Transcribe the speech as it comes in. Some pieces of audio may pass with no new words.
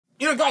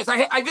You know, guys,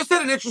 I just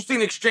had an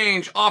interesting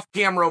exchange off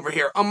camera over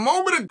here. A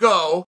moment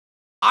ago,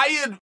 I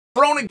had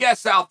thrown a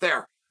guess out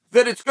there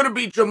that it's going to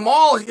be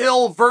Jamahal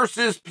Hill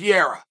versus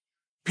Pereira.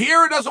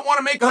 Pereira doesn't want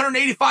to make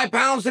 185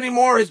 pounds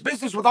anymore. His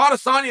business with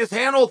Adesanya is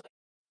handled.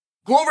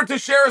 Glover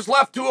Teixeira's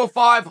left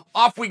 205.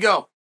 Off we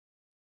go.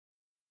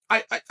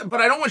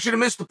 But I don't want you to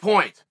miss the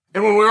point.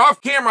 And when we were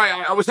off camera,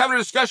 I was having a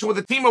discussion with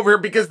the team over here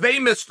because they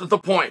missed the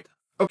point.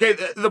 Okay,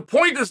 the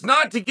point is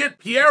not to get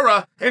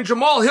Pereira and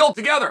Jamahal Hill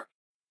together.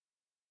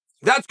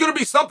 That's going to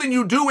be something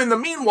you do in the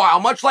meanwhile,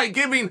 much like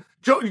getting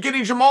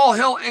Jamahal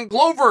Hill and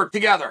Glover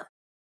together.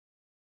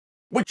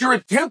 What you're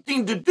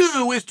attempting to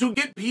do is to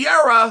get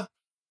Pereira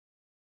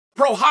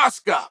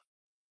Prochazka.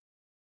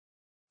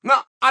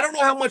 Now, I don't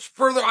know how much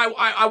further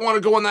I want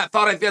to go on that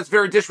thought. I think that's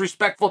very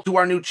disrespectful to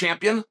our new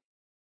champion.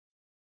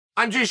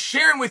 I'm just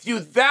sharing with you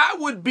that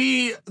would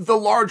be the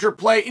larger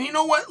play. And you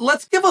know what?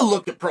 Let's give a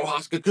look at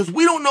Prochazka because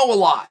we don't know a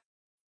lot.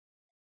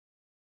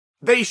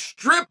 They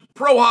stripped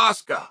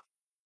Prochazka.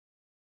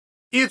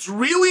 It's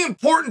really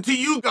important to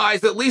you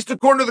guys, at least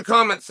according to the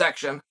comment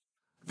section,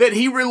 that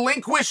he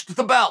relinquished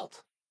the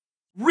belt.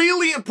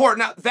 Really important.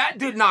 Now, that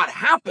did not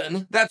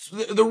happen. That's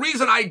the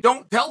reason I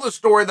don't tell the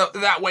story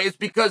that way is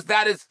because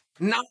that is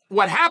not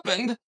what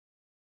happened.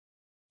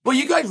 But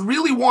you guys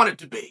really want it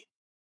to be.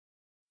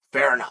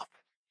 Fair enough.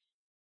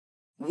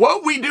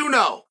 What we do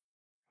know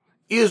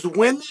is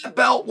when that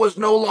belt was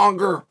no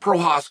longer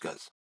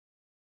Prochazka's,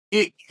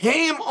 it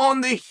came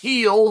on the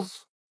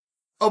heels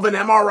of an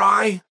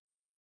MRI,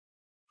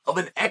 of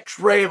an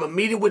x-ray, of a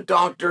meeting with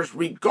doctors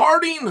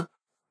regarding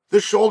the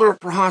shoulder of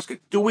Prochazka.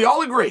 Do we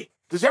all agree?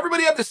 Does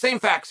everybody have the same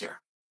facts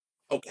here?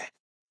 Okay.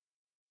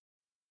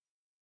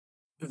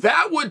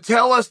 That would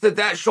tell us that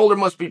that shoulder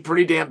must be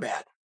pretty damn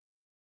bad.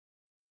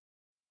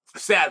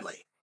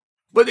 Sadly.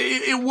 But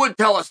it would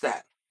tell us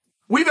that.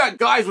 We've had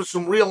guys with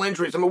some real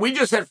injuries. I mean, we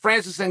just had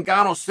Francis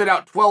Ngannou sit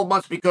out 12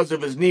 months because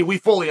of his knee. We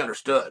fully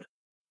understood.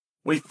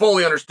 We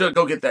fully understood.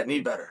 Go get that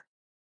knee better.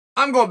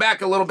 I'm going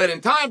back a little bit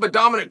in time, but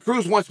Dominic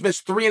Cruz once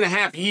missed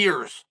 3.5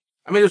 years.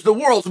 I mean, it was the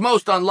world's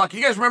most unlucky.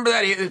 You guys remember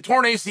that? He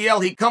torn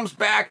ACL. He comes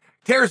back,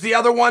 tears the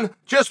other one.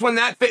 Just when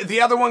the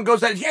other one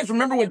goes out. You guys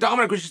remember when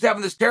Dominic was just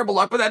having this terrible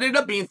luck, but that ended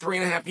up being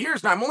 3.5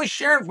 years. Now, I'm only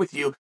sharing with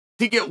you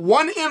to get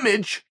one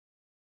image,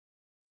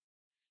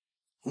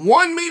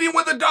 one meeting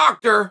with a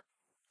doctor,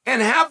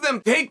 and have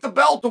them take the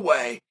belt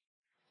away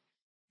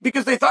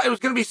because they thought it was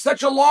going to be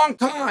such a long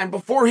time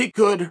before he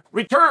could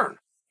return.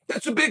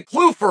 That's a big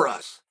clue for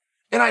us.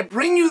 And I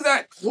bring you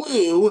that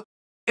clue,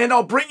 and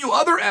I'll bring you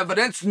other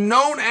evidence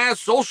known as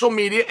social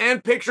media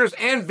and pictures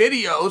and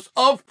videos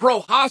of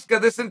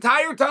Prochazka this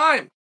entire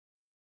time.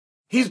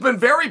 He's been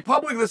very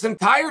public this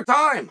entire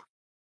time.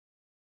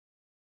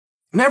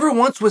 Never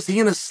once was he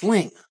in a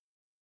sling.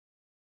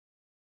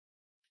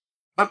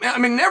 I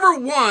mean, never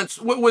once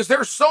was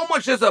there so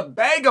much as a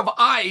bag of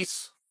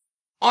ice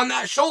on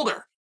that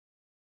shoulder.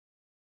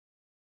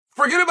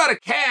 Forget about a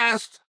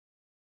cast.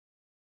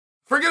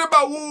 Forget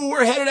about,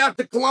 we're headed out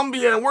to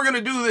Colombia and we're going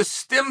to do this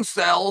stem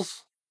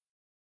cells.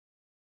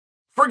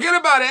 Forget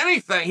about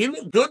anything. He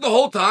looked good the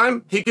whole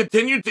time. He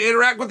continued to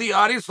interact with the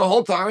audience the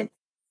whole time.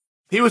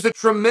 He was a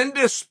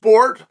tremendous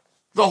sport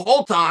the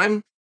whole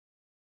time.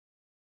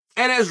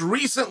 And as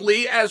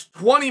recently as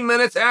 20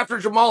 minutes after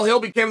Jamahal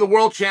Hill became the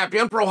world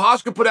champion,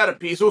 Prochazka put out a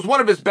piece. It was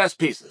one of his best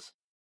pieces.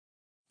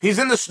 He's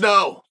in the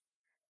snow.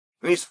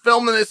 And he's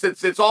filming this.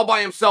 It's all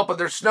by himself, but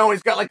there's snow.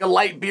 He's got like a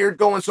light beard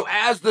going. So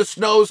as the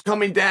snow's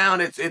coming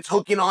down, it's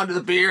hooking onto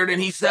the beard. And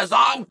he says,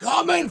 "I'm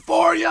coming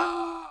for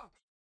you."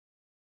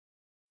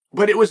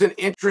 But it was an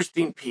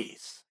interesting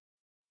piece.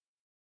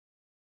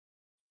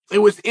 It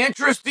was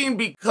interesting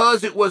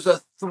because it was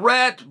a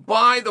threat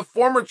by the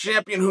former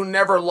champion who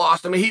never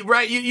lost. I mean,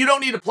 you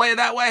don't need to play it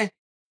that way.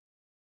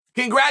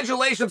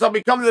 Congratulations on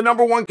becoming the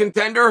 #1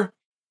 contender.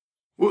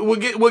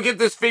 We'll get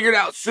this figured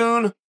out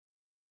soon.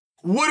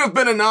 Would have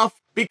been enough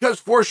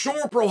because for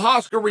sure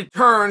Prochazka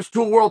returns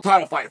to a world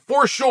title fight.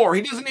 For sure.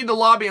 He doesn't need to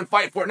lobby and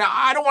fight for it. Now,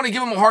 I don't want to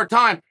give him a hard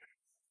time.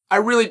 I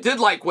really did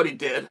like what he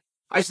did.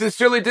 I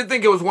sincerely did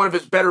think it was one of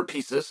his better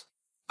pieces.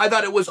 I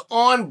thought it was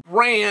on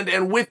brand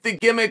and with the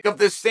gimmick of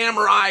this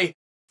samurai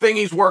thing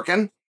he's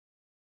working.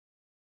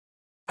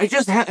 I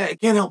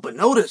can't help but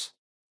notice.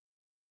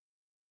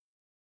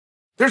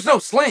 There's no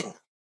sling.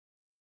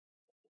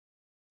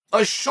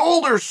 A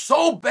shoulder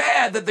so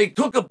bad that they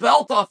took a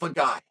belt off a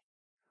guy.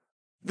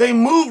 They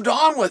moved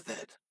on with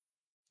it.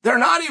 They're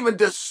not even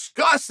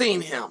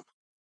discussing him.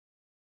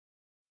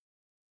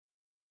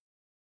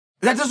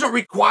 That doesn't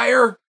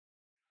require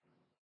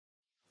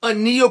a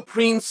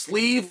neoprene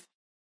sleeve.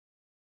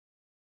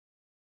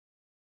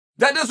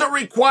 That doesn't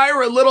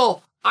require a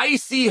little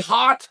icy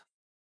hot.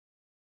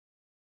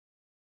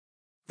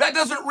 That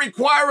doesn't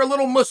require a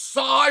little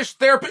massage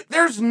therapy.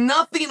 There's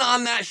nothing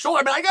on that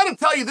shoulder. I mean, I got to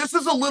tell you, this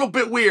is a little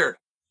bit weird.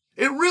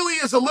 It really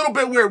is a little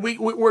bit weird.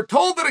 We're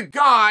told that a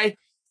guy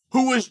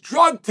who was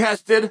drug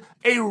tested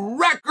a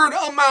record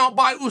amount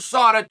by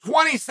USADA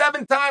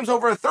 27 times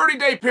over a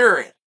 30-day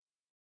period.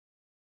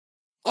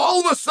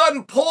 all of a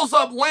sudden pulls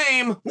up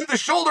lame with a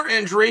shoulder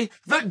injury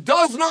that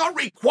does not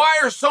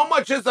require so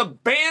much as a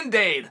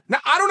Band-Aid. Now,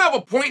 I don't have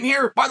a point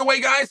here, by the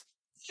way, guys.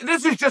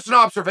 This is just an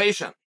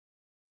observation.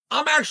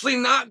 I'm actually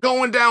not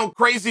going down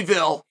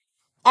Crazyville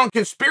on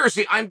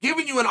conspiracy. I'm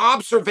giving you an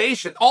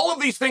observation. All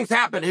of these things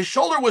happened. His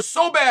shoulder was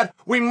so bad,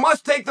 we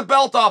must take the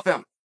belt off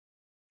him.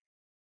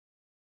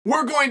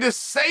 We're going to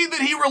say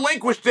that he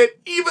relinquished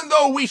it, even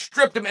though we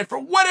stripped him, and for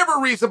whatever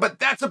reason, but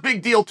that's a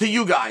big deal to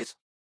you guys.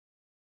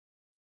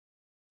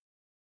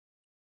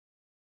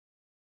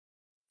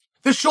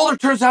 The shoulder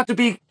turns out to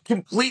be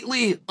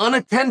completely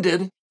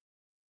unattended.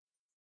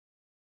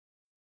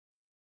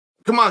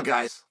 Come on,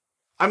 guys.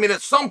 I mean,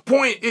 at some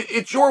point,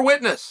 it's your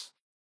witness.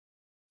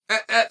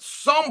 At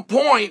some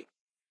point,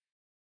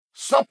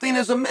 something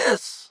is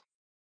amiss.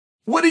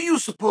 What do you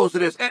suppose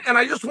it is? And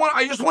I just want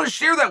to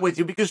share that with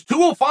you because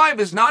 205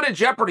 is not in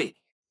jeopardy.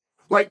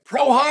 Like,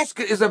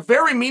 Prochazka is a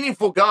very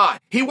meaningful guy.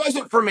 He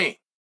wasn't for me.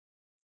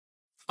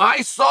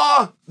 I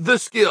saw the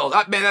skill.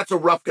 Man, that's a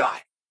rough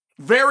guy.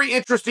 Very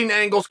interesting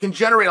angles, can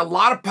generate a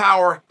lot of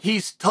power.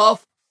 He's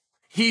tough.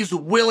 He's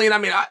willing. I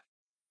mean,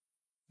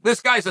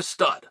 this guy's a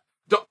stud.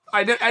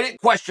 I didn't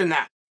question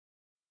that.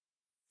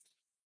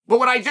 But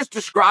what I just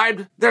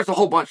described, there's a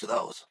whole bunch of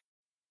those.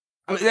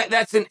 I mean,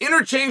 that's an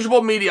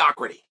interchangeable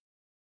mediocrity.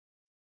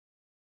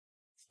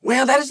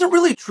 Well, that isn't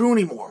really true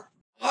anymore.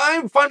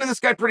 I'm finding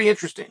this guy pretty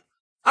interesting.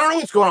 I don't know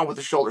what's going on with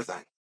the shoulder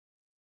thing.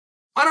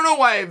 I don't know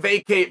why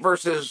vacate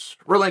versus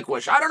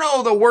relinquish. I don't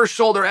know the worst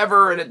shoulder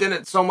ever, and it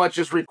didn't so much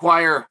as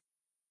require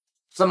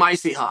some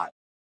icy hot.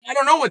 I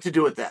don't know what to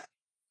do with that.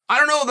 I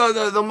don't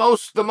know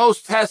the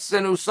most tests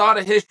in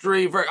USADA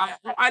history.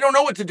 I don't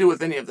know what to do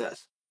with any of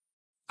this.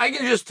 I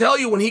can just tell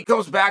you when he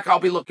comes back, I'll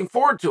be looking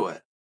forward to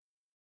it.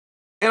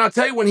 And I'll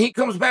tell you, when he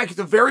comes back, he's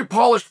a very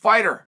polished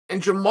fighter.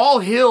 And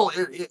Jamahal Hill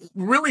it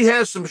really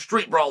has some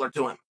street brawler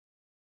to him.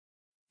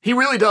 He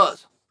really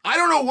does. I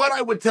don't know what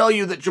I would tell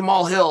you that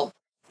Jamahal Hill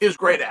is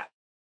great at.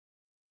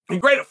 He's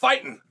great at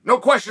fighting, no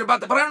question about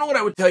that, but I don't know what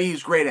I would tell you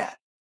he's great at.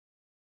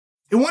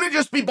 It wouldn't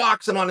just be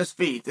boxing on his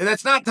feet, and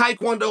that's not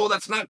taekwondo,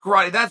 that's not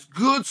karate, that's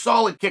good,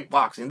 solid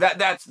kickboxing.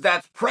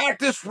 That's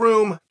practice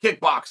room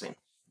kickboxing.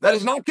 That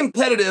is not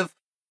competitive.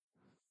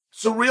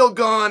 Surreal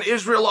Gun,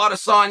 Israel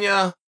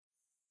Adesanya,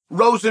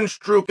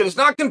 Rosenstruck, it is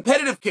not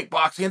competitive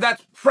kickboxing, and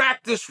that's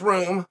practice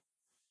room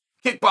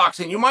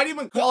kickboxing. You might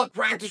even call it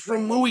practice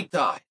room Muay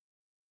Thai.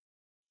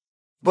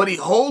 But he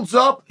holds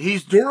up,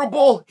 he's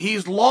durable,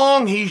 he's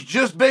long, he's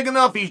just big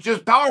enough, he's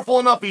just powerful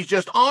enough, he's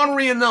just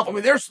ornery enough. I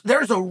mean,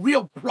 there's a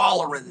real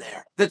brawler in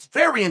there that's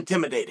very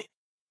intimidating.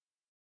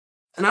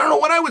 And I don't know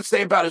what I would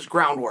say about his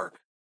groundwork.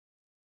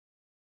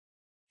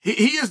 He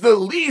is the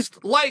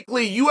least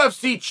likely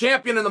UFC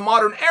champion in the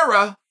modern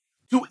era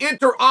to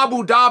enter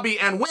Abu Dhabi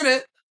and win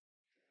it.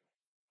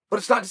 But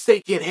it's not to say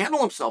he can't handle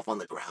himself on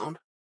the ground.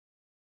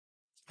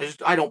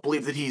 I don't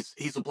believe that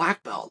he's a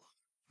black belt.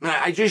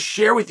 I just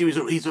share with you,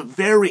 he's a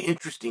very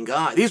interesting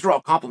guy. These are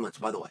all compliments,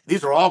 by the way.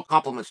 These are all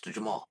compliments to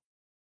Jamahal.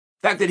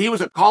 The fact that he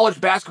was a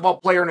college basketball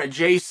player in a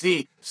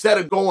JC, set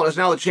a goal, and is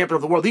now the champion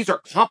of the world, these are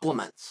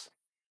compliments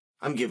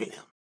I'm giving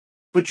him.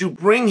 But you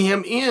bring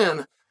him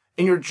in,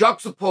 and you're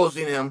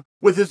juxtaposing him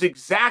with his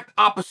exact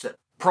opposite.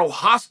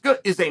 Prochazka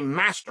is a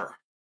master.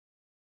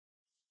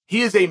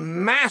 He is a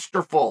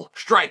masterful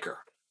striker.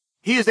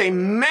 He is a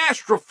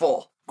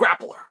masterful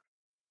grappler.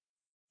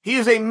 He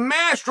is a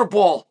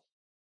masterful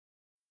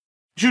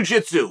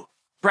jiu-jitsu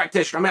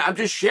practitioner. I mean, I'm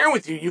just sharing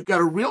with you, you've got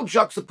a real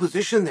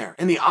juxtaposition there.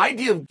 And the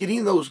idea of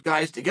getting those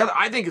guys together,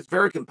 I think it's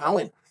very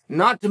compelling.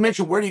 Not to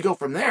mention, where do you go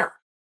from there?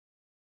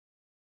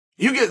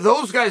 You get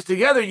those guys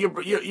together,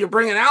 you're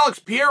bringing Alex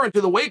Pereira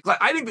into the weight class.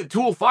 I think the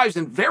 205 is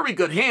in very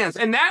good hands.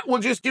 And that will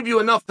just give you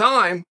enough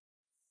time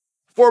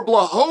for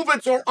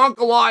Blachowicz or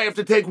Ankalaev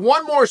to take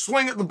one more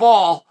swing at the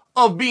ball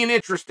of being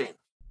interesting.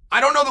 I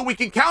don't know that we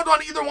can count on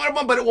either one of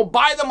them, but it will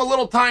buy them a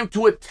little time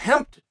to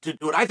attempt to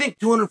do it. I think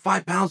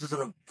 205 pounds is in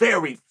a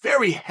very,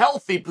 very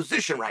healthy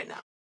position right now.